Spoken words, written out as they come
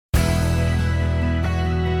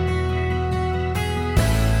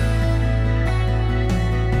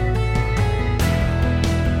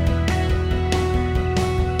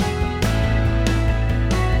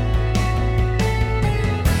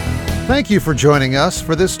Thank you for joining us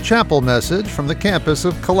for this chapel message from the campus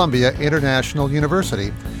of Columbia International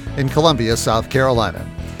University in Columbia, South Carolina.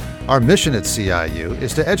 Our mission at CIU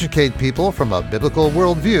is to educate people from a biblical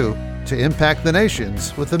worldview to impact the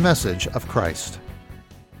nations with the message of Christ.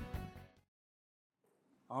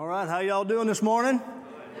 All right, how y'all doing this morning?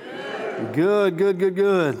 Good.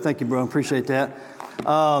 Thank you, bro. Appreciate that.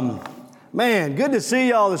 Man, good to see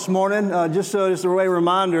y'all this morning. Just a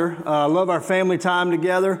reminder, I love our family time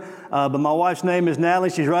together. But my wife's name is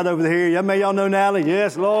Natalie. She's right over here. Y'all know Natalie?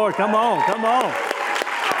 Yes, Lord. Come on.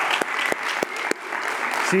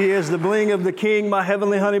 She is the bling of the King, my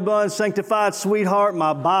heavenly honey bun, sanctified sweetheart,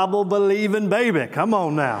 my Bible-believing baby. Come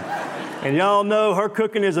on now. And y'all know her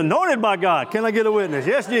cooking is anointed by God. Can I get a witness?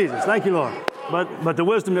 Yes, Jesus. Thank you, Lord. But the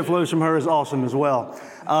wisdom that flows from her is awesome as well.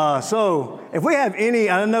 So if we have any,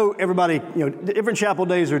 I know everybody, different chapel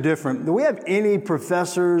days are different. Do we have any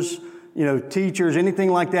professors, teachers, anything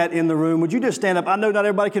like that in the room? Would you just stand up? I know not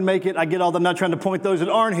everybody can make it. I get all that. I'm not trying to point those that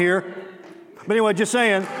aren't here. But anyway, just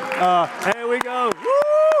saying. Here we go.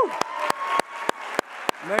 Woo!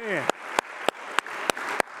 Man.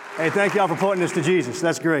 Hey, thank y'all for pointing this to Jesus.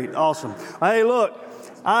 That's great. Awesome. Hey, look,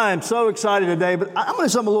 I am so excited today, but I'm going to do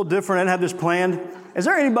something a little different. I didn't have this planned. Is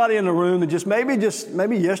there anybody in the room that just maybe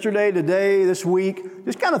yesterday, today, this week,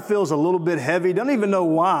 just kind of feels a little bit heavy? Don't even know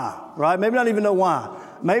why, right? Maybe not even know why.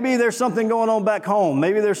 Maybe there's something going on back home.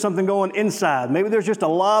 Maybe there's something going inside. Maybe there's just a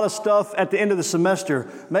lot of stuff at the end of the semester.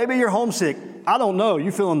 Maybe you're homesick. I don't know.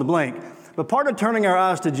 You fill in the blank. But part of turning our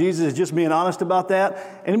eyes to Jesus is just being honest about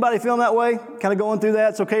that. Anybody feeling that way? Kind of going through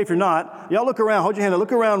that? It's okay if you're not. Y'all look around. Hold your hand up.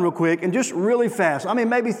 Look around real quick and just really fast. I mean,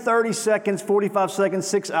 maybe 30 seconds, 45 seconds,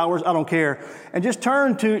 6 hours. I don't care. And just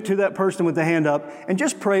turn to that person with the hand up and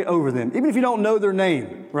just pray over them. Even if you don't know their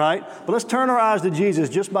name, right? But let's turn our eyes to Jesus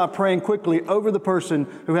just by praying quickly over the person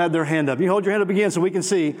who had their hand up. You hold your hand up again so we can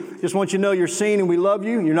see. Just want you to know you're seen and we love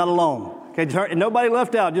you. You're not alone. Okay, and nobody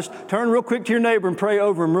left out. Just turn real quick to your neighbor and pray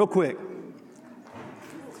over him real quick.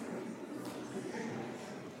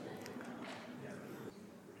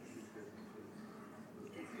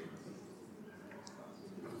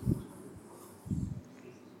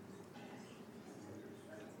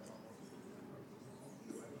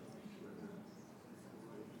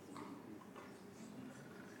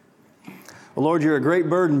 Well, Lord, you're a great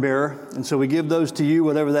burden bearer, and so we give those to you,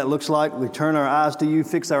 whatever that looks like. We turn our eyes to you,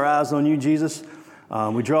 fix our eyes on you, Jesus.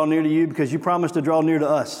 We draw near to you because you promised to draw near to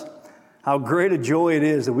us. How great a joy it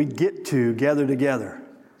is that we get to gather together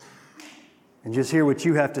and just hear what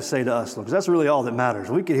you have to say to us, Lord, because that's really all that matters.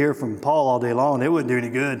 We could hear from Paul all day long. It wouldn't do any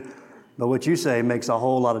good, but what you say makes a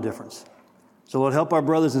whole lot of difference. So, Lord, help our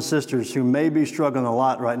brothers and sisters who may be struggling a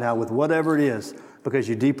lot right now with whatever it is because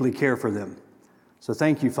you deeply care for them. So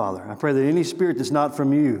thank you, Father. I pray that any spirit that's not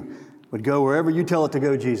from you would go wherever you tell it to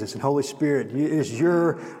go, Jesus. And Holy Spirit,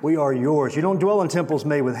 we are yours. You don't dwell in temples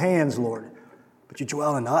made with hands, Lord, but you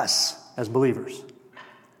dwell in us as believers.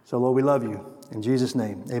 So, Lord, we love you. In Jesus'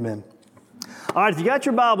 name, amen. All right, if you got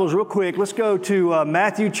your Bibles real quick, let's go to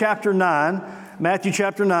Matthew chapter 9. Matthew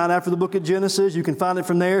chapter 9, after the book of Genesis. You can find it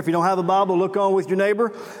from there. If you don't have a Bible, look on with your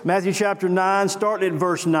neighbor. Matthew chapter 9, starting at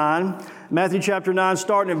verse 9. Matthew chapter 9,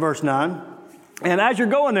 starting at verse 9. And as you're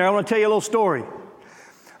going there, I want to tell you a little story.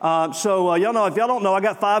 Y'all know, if y'all don't know, I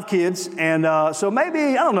got 5 kids. And so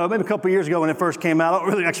maybe a couple of years ago when it first came out, I don't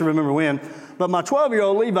really actually remember when. But my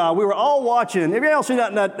 12-year-old Levi, we were all watching. Have you all seen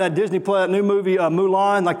that Disney play, that new movie,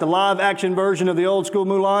 Mulan, like the live action version of the old school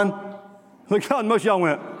Mulan? Look, most of y'all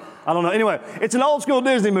went, I don't know. Anyway, it's an old school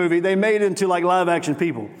Disney movie. They made it into like live action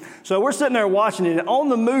people. So we're sitting there watching it. And on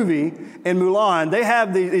the movie in Mulan, they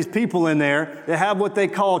have these people in there that have what they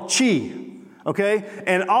call chi. Okay?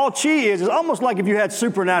 And all chi is almost like if you had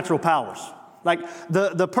supernatural powers. Like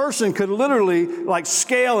the person could literally like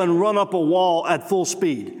scale and run up a wall at full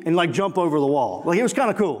speed and like jump over the wall. Like it was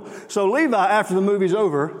kind of cool. So Levi, after the movie's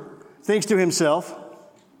over, thinks to himself,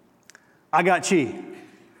 I got chi.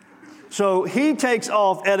 So he takes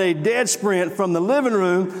off at a dead sprint from the living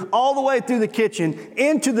room all the way through the kitchen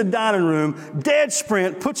into the dining room, dead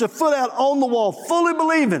sprint, puts a foot out on the wall, fully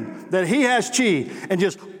believing that he has chi, and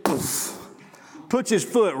just poof, puts his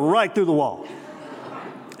foot right through the wall.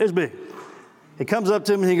 It's big. He comes up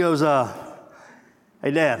to him and he goes,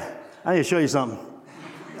 hey, Dad, I need to show you something.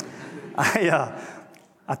 I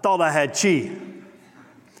thought I had chi.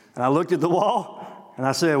 And I looked at the wall and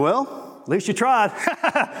I said, well, at least you tried.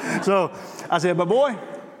 So I said, but boy,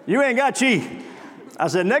 you ain't got chi. I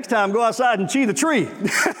said, next time go outside and chi the tree.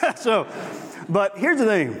 But here's the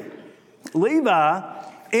thing. Levi,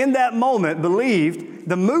 in that moment, believed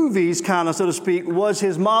the movies kind of, so to speak, was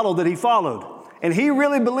his model that he followed. And he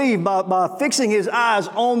really believed by fixing his eyes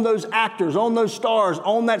on those actors, on those stars,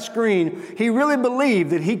 on that screen, he really believed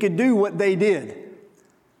that he could do what they did.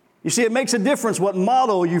 You see, it makes a difference what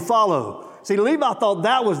model you follow. See, Levi thought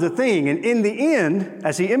that was the thing. And in the end,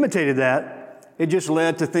 as he imitated that, it just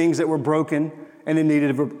led to things that were broken and in need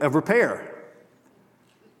of repair.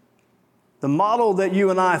 The model that you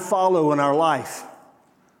and I follow in our life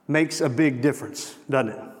makes a big difference,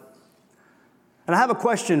 doesn't it? And I have a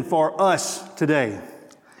question for us today.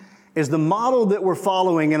 Is the model that we're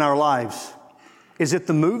following in our lives, is it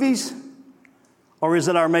the movies or is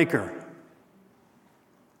it our Maker?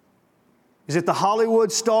 Is it the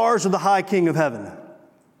Hollywood stars or the high King of heaven?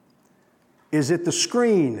 Is it the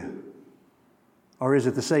screen or is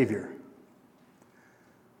it the Savior?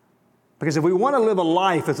 Because if we want to live a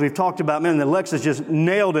life, as we've talked about, man, Alexis just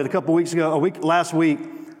nailed it last week,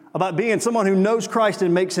 about being someone who knows Christ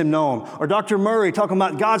and makes Him known. Or Dr. Murray talking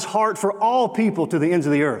about God's heart for all people to the ends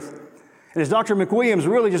of the earth. And as Dr. McWilliams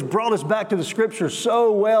really just brought us back to the Scripture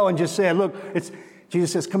so well and just said, look,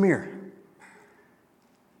 Jesus says, come here.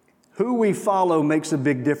 Who we follow makes a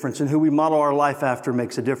big difference, and who we model our life after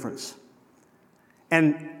makes a difference.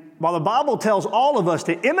 And while the Bible tells all of us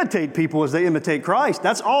to imitate people as they imitate Christ,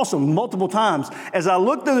 that's awesome, multiple times. As I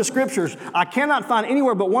look through the Scriptures, I cannot find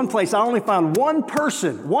anywhere but one place. I only found one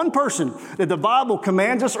person that the Bible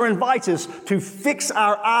commands us or invites us to fix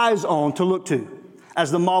our eyes on, to look to,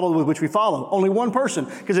 as the model with which we follow. Only one person.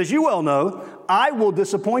 Because as you well know, I will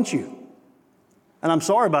disappoint you. And I'm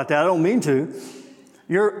sorry about that. I don't mean to.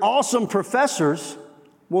 Your awesome professors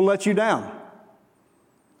will let you down.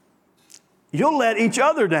 You'll let each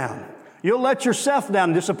other down. You'll let yourself down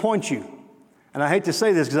and disappoint you. And I hate to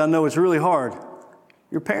say this because I know it's really hard.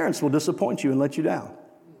 Your parents will disappoint you and let you down,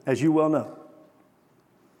 as you well know.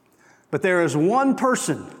 But there is one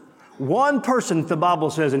person the Bible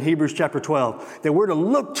says in Hebrews chapter 12 that we're to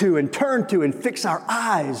look to and turn to and fix our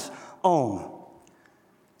eyes on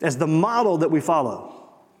as the model that we follow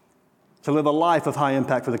to live a life of high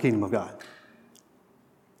impact for the kingdom of God.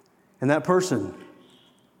 And that person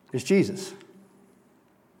is Jesus.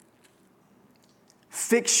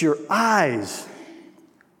 Fix your eyes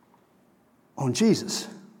on Jesus.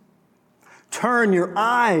 Turn your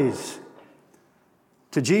eyes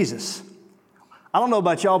to Jesus. I don't know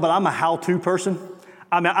about y'all, but I'm a how-to person.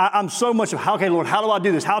 I'm so much of, okay, Lord, how do I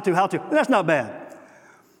do this? How to. And that's not bad.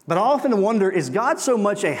 But I often wonder, is God so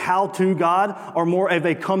much a how-to God or more of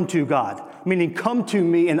a come-to God? Meaning, come to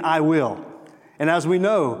me and I will. And as we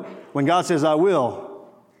know, when God says I will,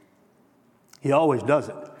 He always does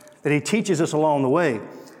it. That He teaches us along the way.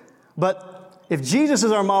 But if Jesus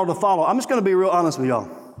is our model to follow, I'm just going to be real honest with y'all.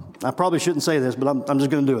 I probably shouldn't say this, but I'm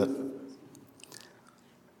just going to do it.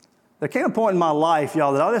 There came a point in my life,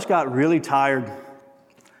 y'all, that I just got really tired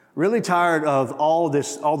of all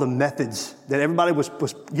the methods that everybody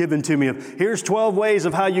was given to me of, here's 12 ways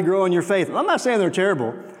of how you grow in your faith. I'm not saying they're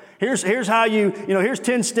terrible. Here's how here's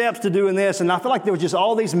 10 steps to doing this. And I feel like there was just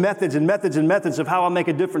all these methods of how I make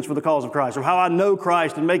a difference for the cause of Christ, or how I know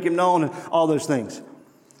Christ and make Him known and all those things.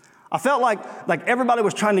 I felt like everybody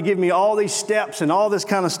was trying to give me all these steps and all this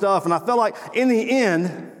kind of stuff. And I felt like in the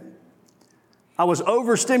end, I was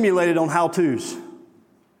overstimulated on how-tos.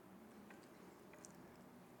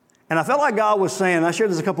 And I felt like God was saying, I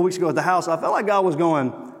shared this a couple weeks ago at the house, I felt like God was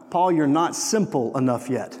going, Paul, you're not simple enough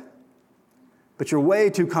yet. But you're way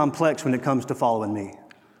too complex when it comes to following me.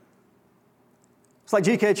 It's like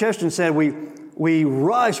G.K. Chesterton said, we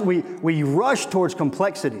rush towards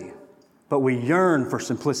complexity, but we yearn for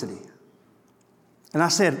simplicity. And I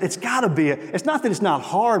said, it's got to be, it's not that it's not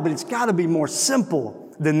hard, but it's got to be more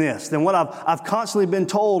simple than this, than what I've constantly been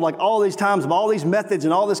told, like all these times of all these methods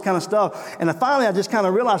and all this kind of stuff. And finally, I just kind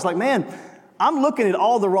of realized, like, man, I'm looking at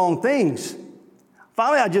all the wrong things.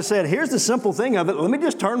 Finally, I just said, here's the simple thing of it. Let me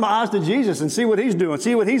just turn my eyes to Jesus and see what He's doing,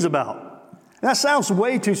 see what He's about. And that sounds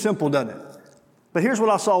way too simple, doesn't it? But here's what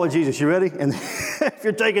I saw with Jesus. You ready? And if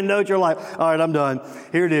you're taking notes, you're like, all right, I'm done.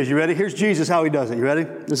 Here it is. You ready? Here's Jesus, how He does it. You ready?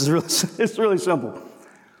 It's really simple.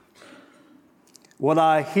 What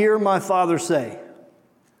I hear my Father say,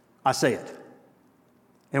 I say it.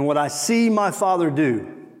 And what I see my Father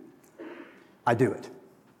do, I do it.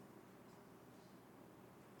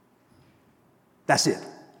 That's it.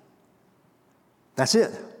 That's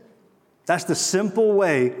it. That's the simple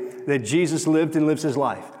way that Jesus lived and lives His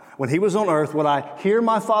life. When He was on earth, what I hear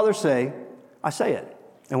my Father say, I say it.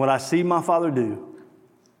 And what I see my Father do,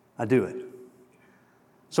 I do it.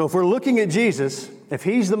 So if we're looking at Jesus, if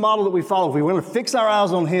He's the model that we follow, if we want to fix our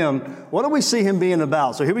eyes on Him, what do we see Him being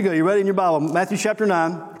about? So here we go. You ready in your Bible? Matthew chapter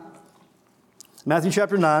 9. Matthew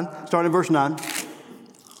chapter 9, starting in verse 9.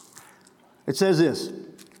 It says this.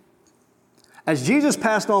 As Jesus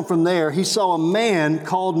passed on from there, he saw a man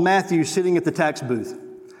called Matthew sitting at the tax booth.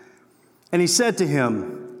 And he said to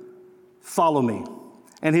him, "Follow me."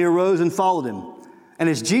 And he arose and followed him. And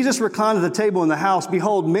as Jesus reclined at the table in the house,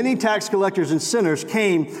 behold, many tax collectors and sinners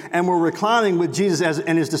came and were reclining with Jesus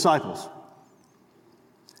and his disciples.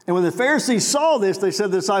 And when the Pharisees saw this, they said to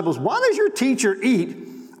the disciples, "Why does your teacher eat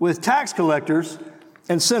with tax collectors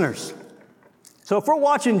and sinners?" So if we're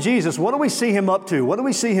watching Jesus, what do we see him up to? What do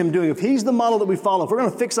we see him doing? If he's the model that we follow, if we're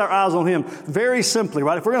going to fix our eyes on him, very simply,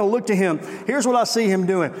 right? If we're going to look to him, here's what I see him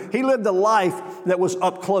doing. He lived a life that was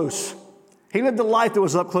up close. He lived a life that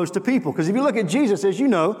was up close to people. Because if you look at Jesus, as you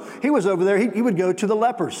know, he was over there. He would go to the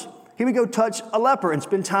lepers. He would go touch a leper and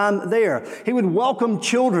spend time there. He would welcome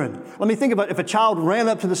children. Let me think about if a child ran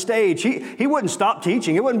up to the stage, he wouldn't stop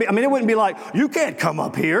teaching. It wouldn't be like, "You can't come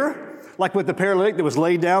up here." Like with the paralytic that was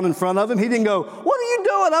laid down in front of him. He didn't go, "What are you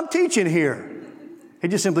doing? I'm teaching here." He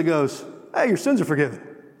just simply goes, "Hey, your sins are forgiven."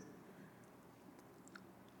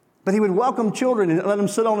 But he would welcome children and let them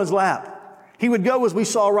sit on his lap. He would go, as we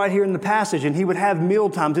saw right here in the passage, and he would have meal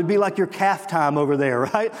times. It'd be like your calf time over there,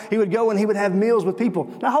 right? He would go and he would have meals with people.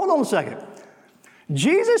 Now, hold on a second.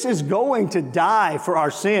 Jesus is going to die for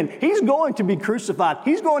our sin. He's going to be crucified.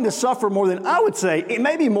 He's going to suffer more than, I would say,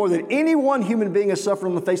 maybe more than any one human being has suffered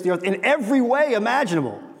on the face of the earth in every way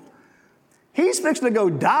imaginable. He's fixing to go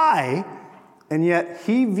die, and yet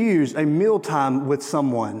he views a mealtime with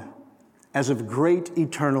someone as of great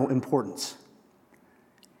eternal importance.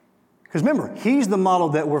 Because remember, he's the model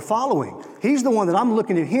that we're following. He's the one that I'm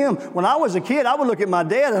looking at him. When I was a kid, I would look at my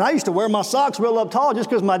dad, and I used to wear my socks real up tall just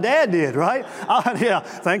because my dad did, right?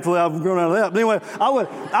 Thankfully I've grown out of that. But anyway,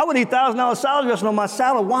 I would eat $1,000 salad dressing on my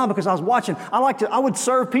salad. Why? Because I was watching. I would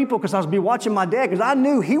serve people because I was be watching my dad, because I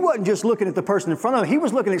knew he wasn't just looking at the person in front of him. He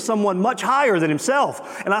was looking at someone much higher than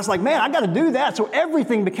himself. And I was like, man, I got to do that. So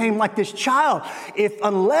everything became like this child.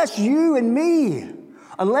 Unless you and me,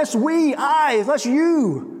 unless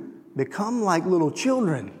you become like little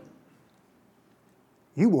children,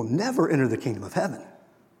 you will never enter the kingdom of heaven.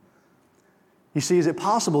 You see, is it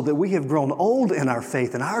possible that we have grown old in our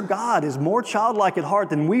faith and our God is more childlike at heart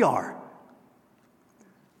than we are?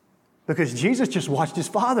 Because Jesus just watched his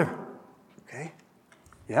Father. Okay.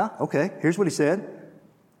 Yeah, okay. Here's what he said.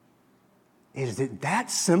 Is it that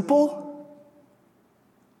simple?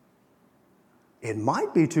 It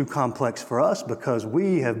might be too complex for us because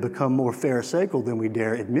we have become more pharisaical than we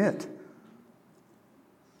dare admit.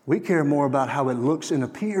 We care more about how it looks and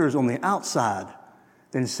appears on the outside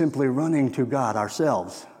than simply running to God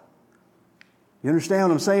ourselves. You understand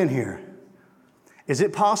what I'm saying here? Is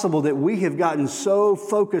it possible that we have gotten so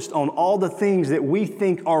focused on all the things that we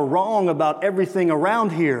think are wrong about everything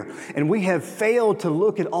around here, and we have failed to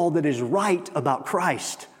look at all that is right about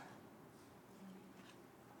Christ?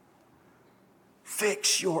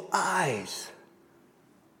 Fix your eyes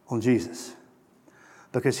on Jesus,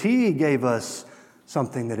 because he gave us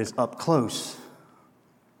something that is up close.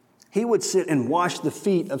 He would sit and wash the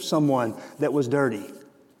feet of someone that was dirty.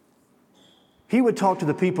 He would talk to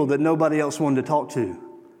the people that nobody else wanted to talk to.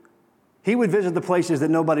 He would visit the places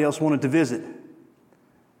that nobody else wanted to visit,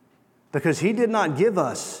 because he did not give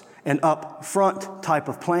us an up-front type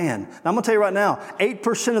of plan. Now, I'm going to tell you right now,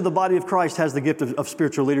 8% of the body of Christ has the gift of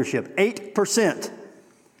spiritual leadership. 8%.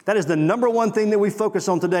 That is the number one thing that we focus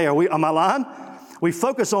on today. Am I lying? We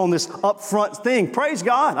focus on this up-front thing. Praise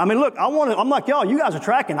God. I mean, look, I'm like y'all. You guys are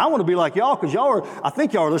tracking. I want to be like y'all, because I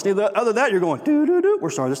think y'all are listening. Other than that, you're going, doo-doo-doo.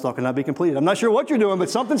 We're sorry, this thought cannot be completed. I'm not sure what you're doing,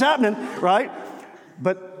 but something's happening, right?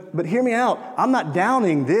 But hear me out. I'm not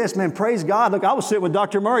downing this, man. Praise God. Look, I was sitting with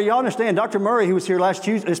Dr. Murray. Y'all understand? Dr. Murray, he was here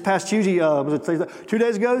this past Tuesday, was it 2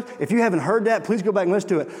 days ago? If you haven't heard that, please go back and listen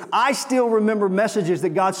to it. I still remember messages that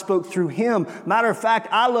God spoke through him. Matter of fact,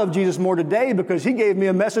 I love Jesus more today because he gave me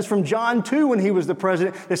a message from John 2 when he was the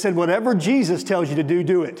president that said, whatever Jesus tells you to do,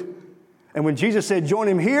 do it. And when Jesus said, join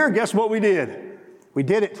him here, guess what we did? We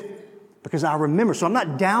did it because I remember. So I'm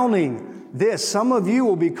not downing this. Some of you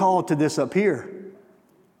will be called to this up here.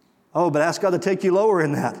 Oh, but ask God to take you lower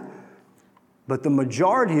in that. But the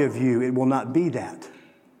majority of you, it will not be that.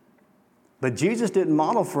 But Jesus didn't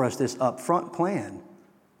model for us this up-front plan,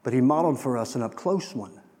 but he modeled for us an up-close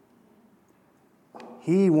one.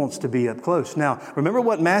 He wants to be up close. Now, remember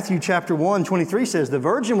what Matthew chapter 1:23 says. The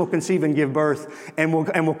virgin will conceive and give birth and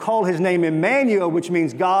will call his name Emmanuel, which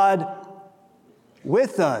means God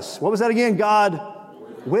with us. What was that again? God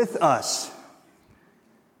with us.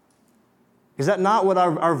 Is that not what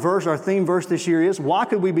our theme verse this year is? Why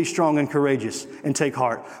could we be strong and courageous and take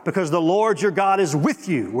heart? Because the Lord your God is with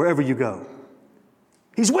you wherever you go.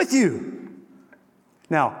 He's with you.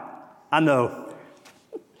 Now, I know.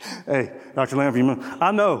 Hey, Dr. Lamb,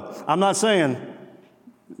 I know. I'm not saying,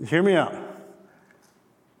 hear me out.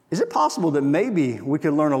 Is it possible that maybe we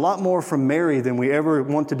could learn a lot more from Mary than we ever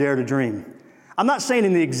want to dare to dream? I'm not saying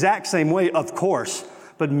in the exact same way, of course,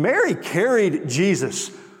 but Mary carried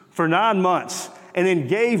Jesus for 9 months and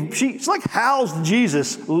then she's like housed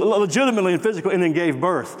Jesus legitimately and physically and then gave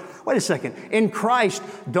birth. Wait a second. In Christ,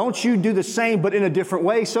 don't you do the same but in a different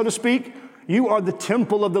way, so to speak? You are the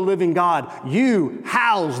temple of the living God. You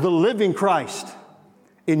house the living Christ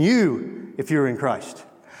in you if you're in Christ.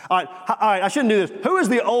 All right, I shouldn't do this. Who is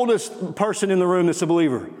the oldest person in the room that's a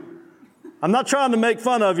believer? I'm not trying to make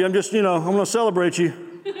fun of you. I'm just, I'm going to celebrate you.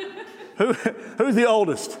 Who's the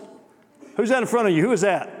oldest? Who's that in front of you? Who is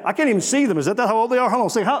that? I can't even see them. Is that how old they are? Hold on.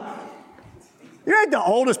 Say, you ain't the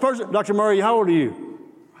oldest person. Dr. Murray, how old are you?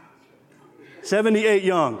 78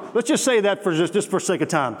 young. Let's just say that for just for sake of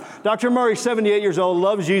time. Dr. Murray, 78 years old,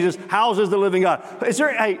 loves Jesus, houses the living God.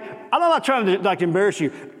 I'm not trying to embarrass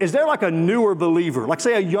you. Is there like a newer believer, like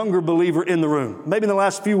say a younger believer in the room? Maybe in the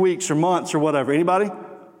last few weeks or months or whatever. Anybody?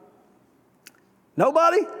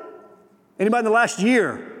 Nobody? Anybody in the last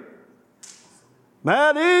year?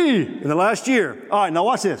 Maddie, in the last year. All right, now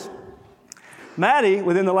watch this. Maddie,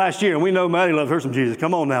 within the last year, and we know Maddie loves her some Jesus.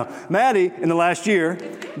 Come on now. Maddie, in the last year.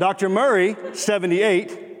 Dr. Murray,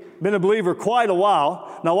 78, been a believer quite a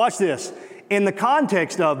while. Now watch this. In the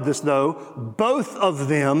context of this, though, both of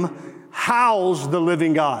them house the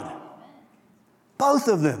living God. Both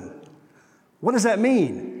of them. What does that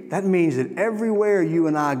mean? That means that everywhere you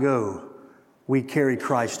and I go, we carry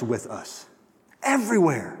Christ with us.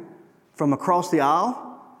 Everywhere. From across the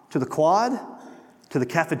aisle, to the quad, to the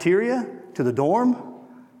cafeteria, to the dorm,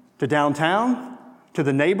 to downtown, to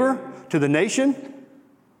the neighbor, to the nation.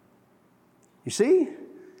 You see?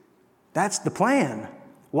 That's the plan.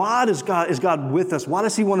 Why is God with us? Why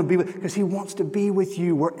does He want to be with us? Because He wants to be with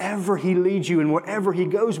you wherever He leads you and wherever He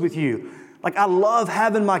goes with you. Like I love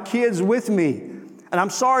having my kids with me. And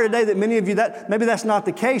I'm sorry today that many of you, maybe that's not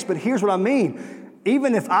the case, but here's what I mean.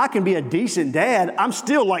 Even if I can be a decent dad, I'm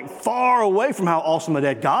still like far away from how awesome a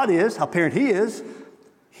dad God is, how parent He is.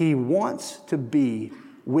 He wants to be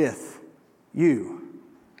with you.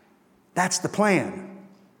 That's the plan.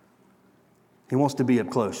 He wants to be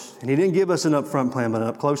up close. And He didn't give us an upfront plan, but an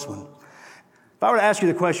up close one. If I were to ask you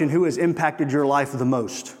the question, who has impacted your life the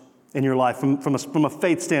most in your life from a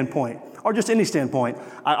faith standpoint, or just any standpoint,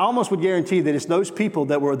 I almost would guarantee that it's those people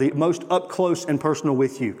that were the most up close and personal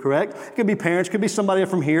with you, correct? It could be parents, it could be somebody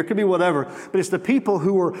from here, it could be whatever, but it's the people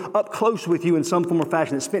who were up close with you in some form or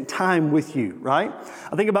fashion that spent time with you, right?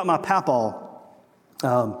 I think about my papaw.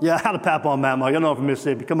 I had a papaw, Mama. You know, from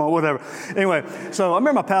Mississippi. Come on, whatever. Anyway, so I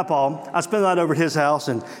remember my papaw. I spent the night over at his house,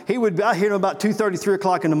 and I hear him about 2:30, 3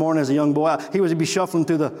 o'clock in the morning as a young boy. He would be shuffling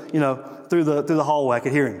through the hallway. I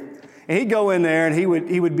could hear him. And he'd go in there, and he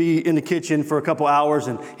would be in the kitchen for a couple hours,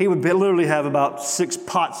 and he would literally have about 6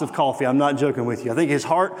 pots of coffee. I'm not joking with you. I think his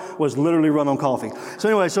heart was literally run on coffee. So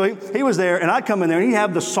anyway, he was there, and I'd come in there, and he'd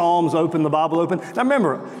have the Psalms open, the Bible open. Now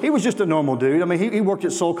remember, he was just a normal dude. I mean, he worked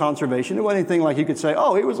at Soul Conservation. It wasn't anything like you could say,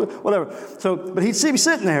 oh, he was whatever. So, but he'd be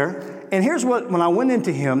sitting there, and here's when I went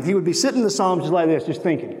into him, he would be sitting in the Psalms just like this, just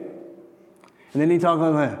thinking. And then he'd talk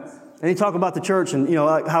like that. And he'd talk about the church and,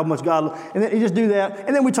 how much God, and then he'd just do that.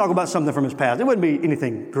 And then we'd talk about something from his past. It wouldn't be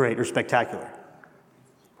anything great or spectacular.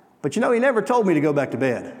 But he never told me to go back to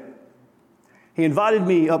bed. He invited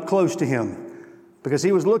me up close to him because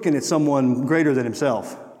he was looking at someone greater than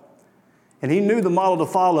himself. And he knew the model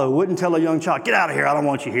to follow. Wouldn't tell a young child, get out of here, I don't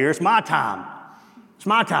want you here. It's my time. It's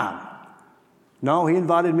my time. No, he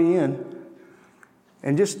invited me in.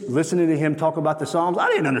 And just listening to him talk about the Psalms, I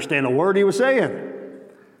didn't understand a word he was saying.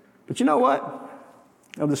 But you know what?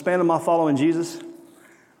 Over the span of my following Jesus,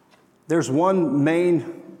 there's one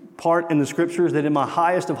main part in the Scriptures that in my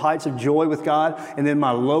highest of heights of joy with God and in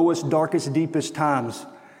my lowest, darkest, deepest times,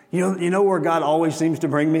 you know where God always seems to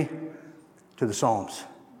bring me? To the Psalms.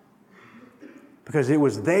 Because it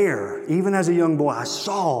was there, even as a young boy, I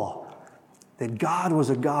saw that God was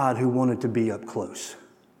a God who wanted to be up close.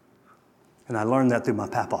 And I learned that through my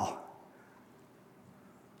papaw.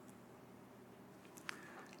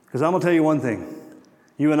 Because I'm going to tell you one thing.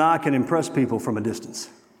 You and I can impress people from a distance.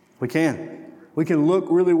 We can. We can look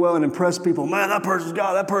really well and impress people. Man, that person's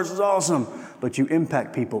God. That person's awesome. But you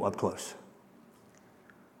impact people up close.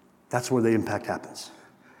 That's where the impact happens.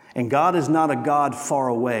 And God is not a God far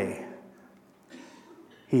away.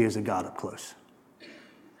 He is a God up close.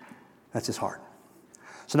 That's His heart.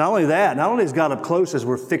 So not only is God up close as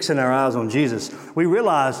we're fixing our eyes on Jesus, we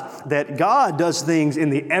realize that God does things in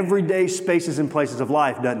the everyday spaces and places of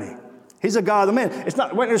life, doesn't He? He's a God of the man. It's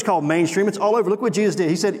not what is called mainstream. It's all over. Look what Jesus did.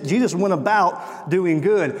 He said Jesus went about doing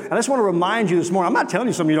good. And I just want to remind you this morning, I'm not telling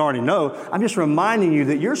you something you already know. I'm just reminding you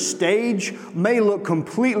that your stage may look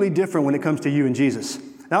completely different when it comes to you and Jesus.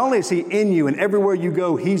 Not only is He in you and everywhere you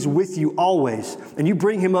go, He's with you always. And you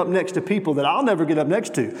bring Him up next to people that I'll never get up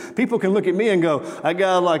next to. People can look at me and go, that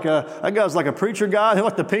guy's like a preacher guy. He's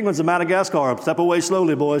like the penguins of Madagascar. Step away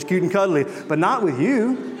slowly, boys, cute and cuddly. But not with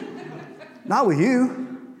you. Not with you.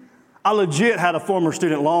 I legit had a former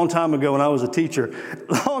student a long time ago when I was a teacher.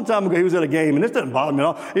 A long time ago, he was at a game, and this doesn't bother me at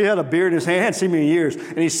all. He had a beer in his hand, hadn't seen me in years,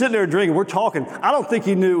 and he's sitting there drinking. We're talking. I don't think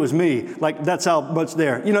he knew it was me. Like, that's how much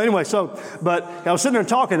there. Anyway, but I was sitting there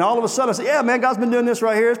talking, and all of a sudden I said, yeah, man, God's been doing this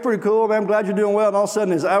right here. It's pretty cool, man. I'm glad you're doing well. And all of a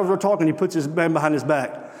sudden, as we're talking, he puts his hand behind his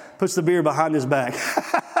back, puts the beer behind his back.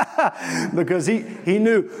 Because he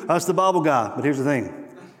knew us, the Bible guy. But here's the thing.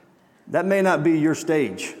 That may not be your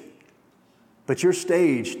stage. But your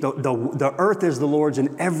stage, the earth is the Lord's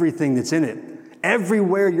and everything that's in it.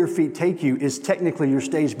 Everywhere your feet take you is technically your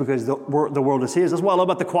stage because the world is His. That's what I love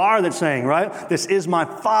about the choir that's saying, right? This is my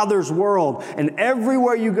Father's world. And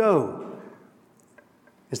everywhere you go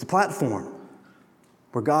is the platform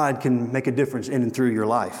where God can make a difference in and through your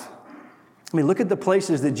life. I mean, look at the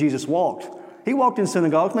places that Jesus walked. He walked in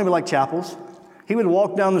synagogues, maybe like chapels. He would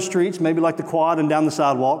walk down the streets, maybe like the quad and down the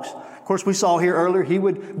sidewalks. Of course, we saw here earlier, He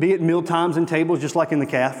would be at meal times and tables just like in the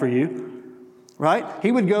calf for you, right?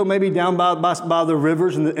 He would go maybe down by the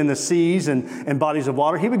rivers and the seas and bodies of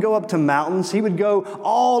water. He would go up to mountains. He would go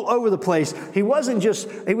all over the place. He was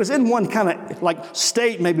in one kind of like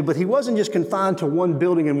state maybe, but He wasn't just confined to one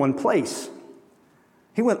building in one place.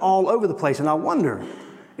 He went all over the place. And I wonder,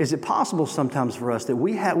 is it possible sometimes for us that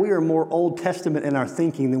we are more Old Testament in our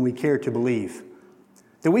thinking than we care to believe?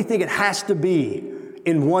 That we think it has to be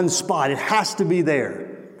in one spot. It has to be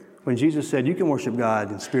there. When Jesus said, you can worship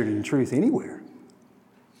God in spirit and in truth anywhere.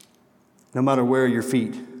 No matter where your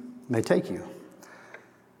feet may take you.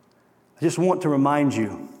 I just want to remind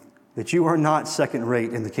you that you are not second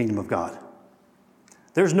rate in the kingdom of God.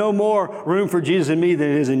 There's no more room for Jesus in me than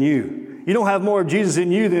it is in you. You don't have more of Jesus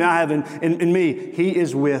in you than I have in me. He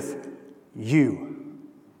is with you.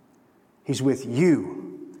 He's with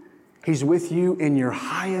you. He's with you in your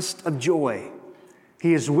highest of joy.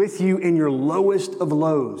 He is with you in your lowest of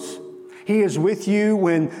lows. He is with you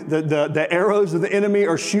when the arrows of the enemy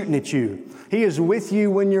are shooting at you. He is with you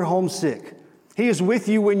when you're homesick. He is with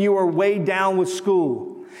you when you are weighed down with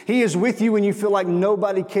school. He is with you when you feel like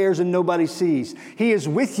nobody cares and nobody sees. He is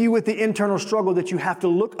with you with the internal struggle that you have to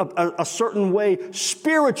look a certain way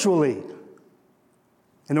spiritually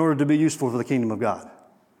in order to be useful for the kingdom of God.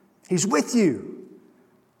 He's with you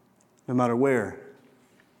no matter where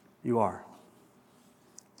you are.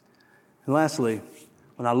 And lastly,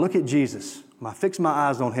 when I look at Jesus, when I fix my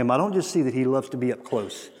eyes on Him, I don't just see that He loves to be up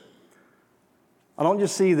close. I don't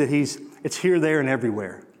just see that it's here, there, and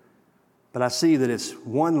everywhere. But I see that it's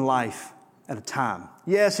one life at a time.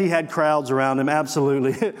 Yes, He had crowds around Him,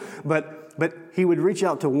 absolutely. but He would reach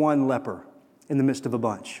out to one leper in the midst of a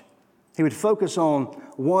bunch. He would focus on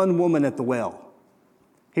one woman at the well.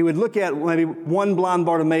 He would look at maybe one blind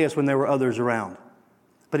Bartimaeus when there were others around.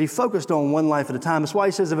 But He focused on one life at a time. That's why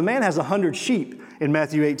He says if a man has 100 sheep in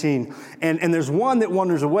Matthew 18 and there's one that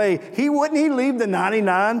wanders away, wouldn't he leave the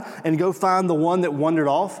 99 and go find the one that wandered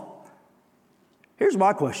off? Here's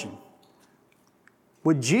my question.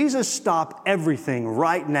 Would Jesus stop everything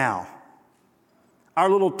right now? Our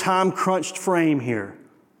little time-crunched frame here,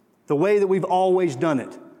 the way that we've always done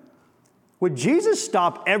it. Would Jesus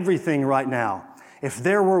stop everything right now if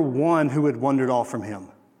there were one who had wandered off from Him?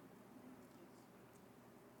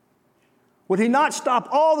 Would He not stop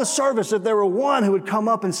all the service if there were one who would come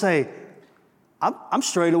up and say, I'm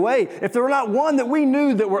straight away. If there were not one that we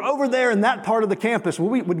knew that were over there in that part of the campus,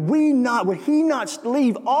 would He not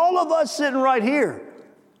leave all of us sitting right here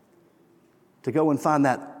to go and find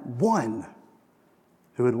that one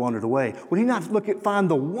who had wandered away? Would He not find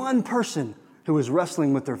the one person who is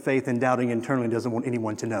wrestling with their faith and doubting internally and doesn't want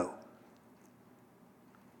anyone to know?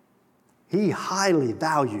 He highly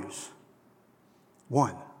values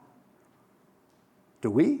one. Do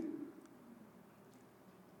we?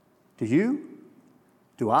 Do you?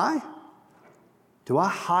 Do I? Do I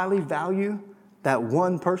highly value that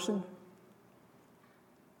one person?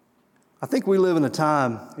 I think we live in a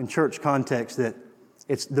time in church context that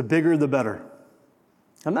it's the bigger the better.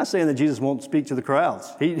 I'm not saying that Jesus won't speak to the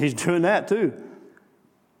crowds. He's doing that too.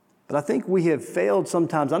 But I think we have failed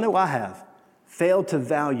sometimes, I know I have, failed to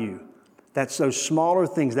value those smaller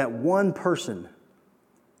things, that one person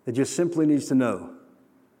that just simply needs to know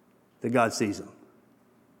that God sees them.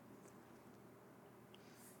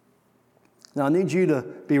 Now, I need you to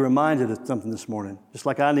be reminded of something this morning, just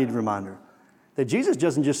like I need a reminder, that Jesus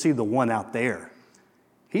doesn't just see the one out there.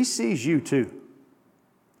 He sees you too.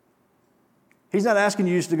 He's not asking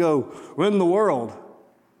you just to go win the world.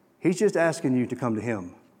 He's just asking you to come to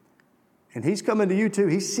Him. And He's coming to you too.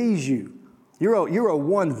 He sees you. You're a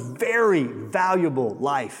one very valuable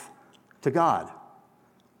life to God.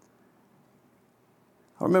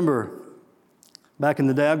 I remember back in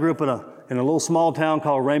the day, I grew up in a little small town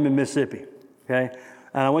called Raymond, Mississippi. Okay?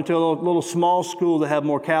 And I went to a little small school that had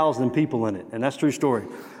more cows than people in it. And that's a true story.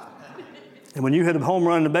 And when you hit a home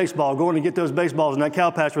run in a baseball, going to get those baseballs in that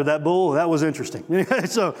cow pasture with that bull, that was interesting.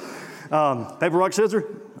 So, paper, rock, scissors.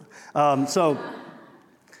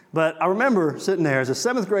 But I remember sitting there as a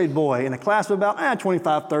 7th grade boy in a class of about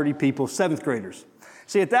 25, 30 people, 7th graders.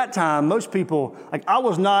 See, at that time, most people, I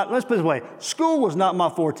was not, let's put it this way, school was not my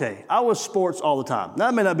forte. I was sports all the time.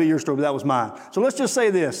 That may not be your story, but that was mine. So let's just say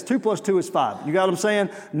this, 2 + 2 is 5. You got what I'm saying?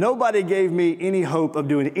 Nobody gave me any hope of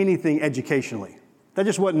doing anything educationally. That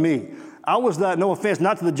just wasn't me. I was that, no offense,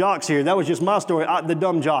 not to the jocks here. That was just my story. The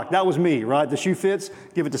dumb jock. That was me, right? The shoe fits,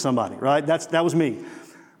 give it to somebody, right? That was me.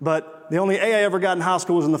 But the only A I ever got in high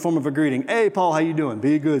school was in the form of a greeting. Hey, Paul, how you doing?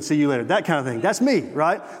 Be good. See you later. That kind of thing. That's me,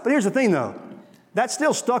 right? But here's the thing, though. That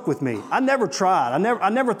still stuck with me. I never tried. I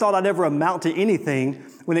never thought I'd ever amount to anything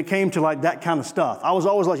when it came to like that kind of stuff. I was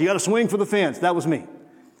always like, you got to swing for the fence. That was me.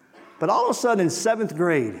 But all of a sudden in 7th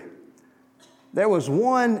grade, there was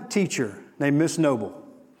one teacher named Miss Noble.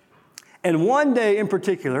 And one day in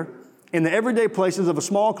particular, in the everyday places of a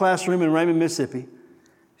small classroom in Raymond, Mississippi,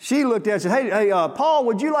 she looked at us and said, hey, Paul,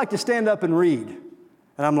 would you like to stand up and read?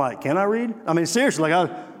 And I'm like, can I read? I mean, seriously,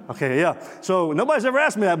 okay, yeah. So nobody's ever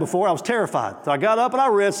asked me that before. I was terrified. So I got up and I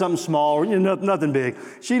read something small, nothing big.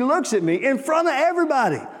 She looks at me in front of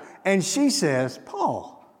everybody and she says,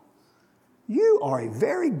 Paul, you are a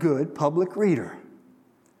very good public reader.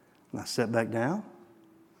 And I sat back down.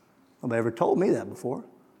 Nobody ever told me that before.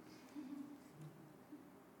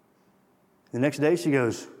 The next day she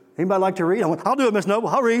goes, anybody like to read? I went, I'll do it, Miss Noble.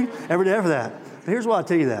 I'll read every day after that. But here's why I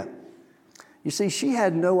tell you that. You see, she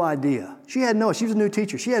had no idea. She was a new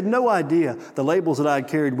teacher. She had no idea the labels that I had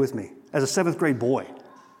carried with me as a 7th grade boy.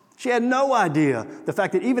 She had no idea the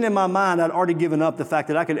fact that even in my mind, I'd already given up the fact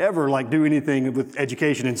that I could ever do anything with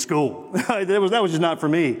education in school. that was just not for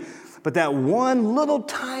me. But that one little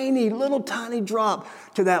tiny drop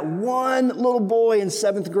to that one little boy in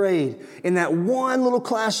 7th grade, in that one little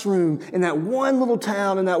classroom, in that one little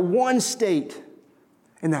town, in that one state,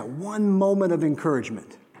 in that one moment of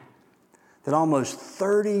encouragement, that almost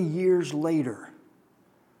 30 years later,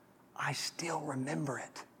 I still remember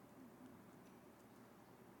it.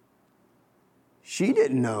 She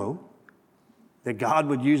didn't know that God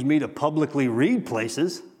would use me to publicly read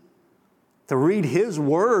places, to read His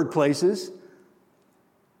Word places.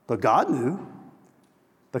 But God knew,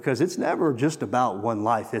 because it's never just about one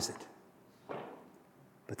life, is it?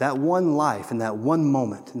 But that one life and that one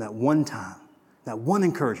moment and that one time, that one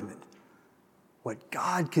encouragement, what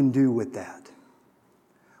God can do with that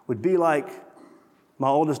would be like my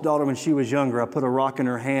oldest daughter when she was younger. I put a rock in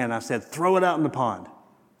her hand. I said, throw it out in the pond.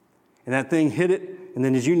 And that thing hit it, and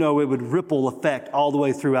then as you know, it would ripple effect all the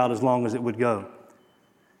way throughout as long as it would go.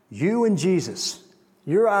 You and Jesus,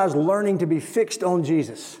 your eyes learning to be fixed on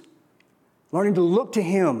Jesus, learning to look to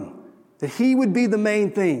Him, that He would be the main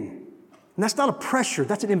thing. And that's not a pressure,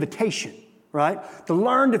 that's an invitation, right? To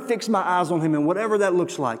learn to fix my eyes on Him and whatever that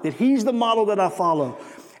looks like, that He's the model that I follow.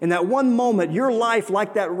 In that one moment, your life,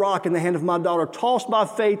 like that rock in the hand of my daughter, tossed by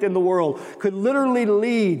faith in the world, could literally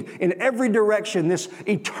lead in every direction this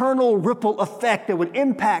eternal ripple effect that would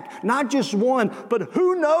impact not just one, but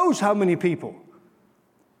who knows how many people.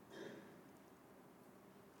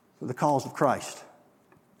 For the cause of Christ.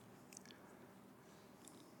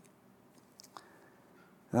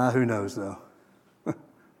 Who knows, though?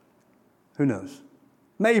 Who knows?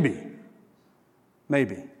 Maybe,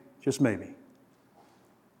 just maybe,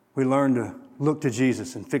 we learn to look to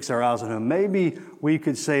Jesus and fix our eyes on Him. Maybe we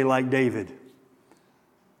could say like David,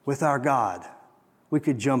 with our God, we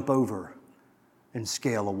could jump over and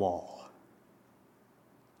scale a wall.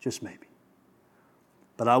 Just maybe.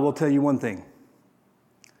 But I will tell you one thing.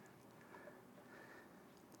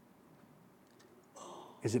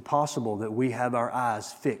 Is it possible that we have our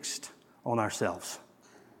eyes fixed on ourselves,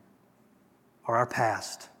 or our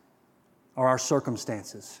past, or our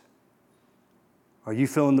circumstances? Or you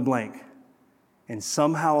fill in the blank, and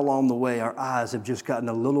somehow along the way our eyes have just gotten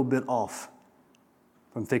a little bit off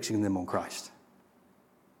from fixing them on Christ?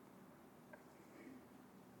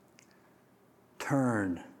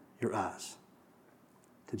 Turn your eyes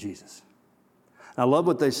to Jesus. I love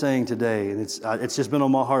what they're saying today, and it's just been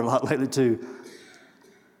on my heart a lot lately too,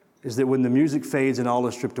 is that when the music fades and all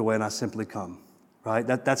is stripped away and I simply come, right?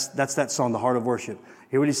 That's that song, The Heart of Worship.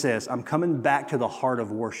 Hear what he says, I'm coming back to the heart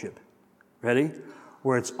of worship. Ready?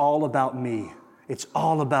 Where it's all about me. It's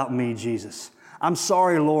all about me, Jesus. I'm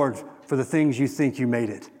sorry, Lord, for the things you think you made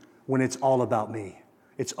it, when it's all about me.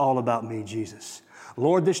 It's all about me, Jesus.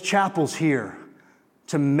 Lord, this chapel's here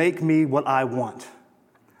to make me what I want.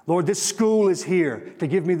 Lord, this school is here to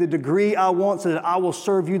give me the degree I want so that I will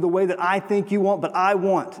serve you the way that I think you want, but I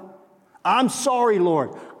want. I'm sorry,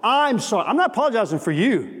 Lord. I'm sorry. I'm not apologizing for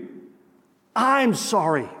you. I'm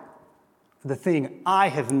sorry for the thing I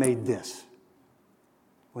have made this,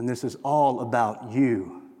 when this is all about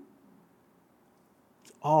you.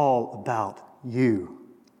 It's all about you,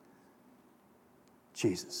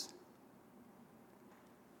 Jesus.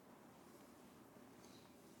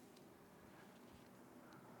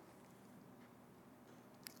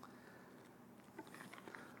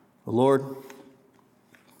 Lord,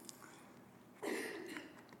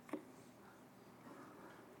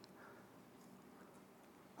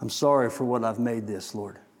 I'm sorry for what I've made this,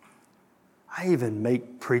 Lord. I even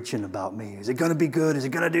make preaching about me. Is it going to be good? Is it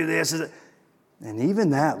going to do this? And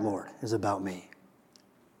even that, Lord, is about me.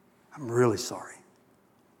 I'm really sorry.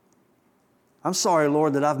 I'm sorry,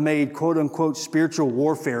 Lord, that I've made quote-unquote spiritual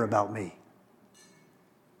warfare about me.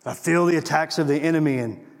 I feel the attacks of the enemy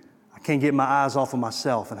and I can't get my eyes off of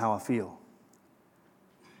myself and how I feel.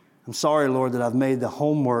 I'm sorry, Lord, that I've made the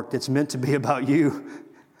homework that's meant to be about you.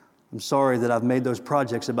 I'm sorry that I've made those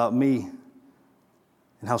projects about me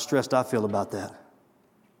and how stressed I feel about that.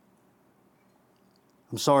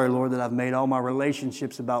 I'm sorry, Lord, that I've made all my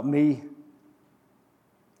relationships about me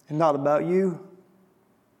and not about you.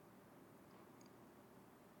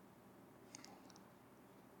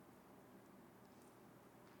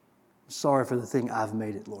 I'm sorry for the thing I've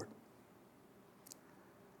made it, Lord.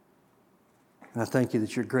 And I thank you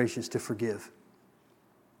that you're gracious to forgive.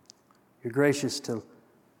 You're gracious to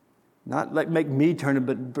not make me turn it,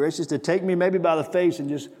 but gracious to take me maybe by the face and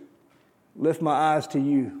just lift my eyes to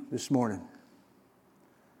you this morning.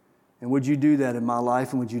 And would you do that in my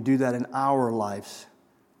life, and would you do that in our lives?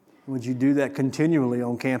 And would you do that continually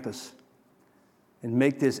on campus and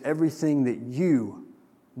make this everything that you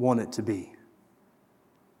want it to be?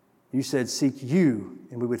 You said seek you,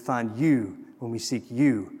 and we would find you when we seek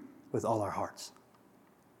you with all our hearts.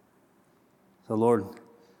 So Lord,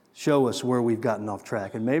 show us where we've gotten off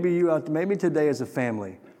track. And maybe today as a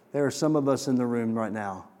family, there are some of us in the room right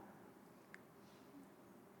now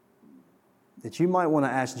that you might want to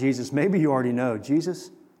ask Jesus. Maybe you already know, Jesus,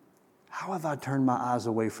 how have I turned my eyes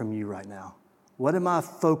away from you right now? What am I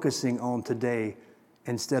focusing on today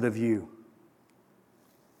instead of you?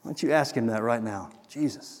 Why don't you ask him that right now?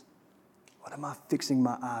 Jesus, what am I fixing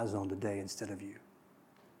my eyes on today instead of you?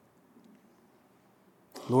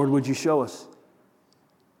 Lord, would you show us?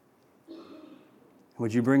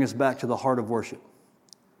 Would you bring us back to the heart of worship,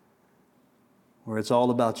 where it's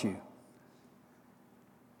all about you?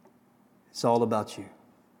 It's all about you,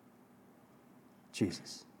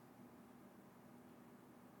 Jesus.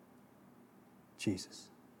 Jesus.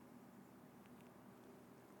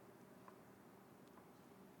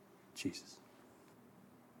 Jesus.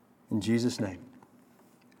 In Jesus' name,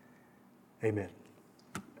 amen.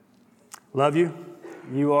 Love you.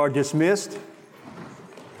 You are dismissed.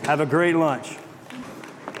 Have a great lunch.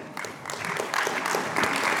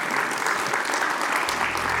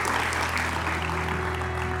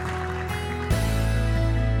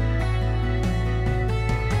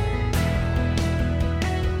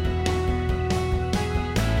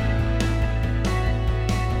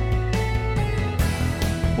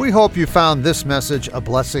 We hope you found this message a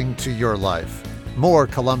blessing to your life. More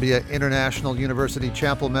Columbia International University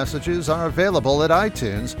Chapel messages are available at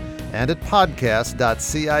iTunes and at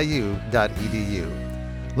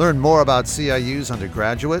podcast.ciu.edu. Learn more about CIU's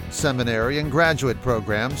undergraduate, seminary, and graduate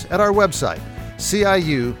programs at our website,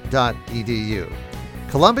 ciu.edu.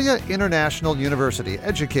 Columbia International University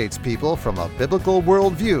educates people from a biblical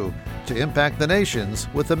worldview to impact the nations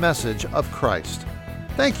with the message of Christ.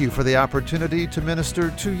 Thank you for the opportunity to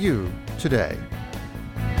minister to you today.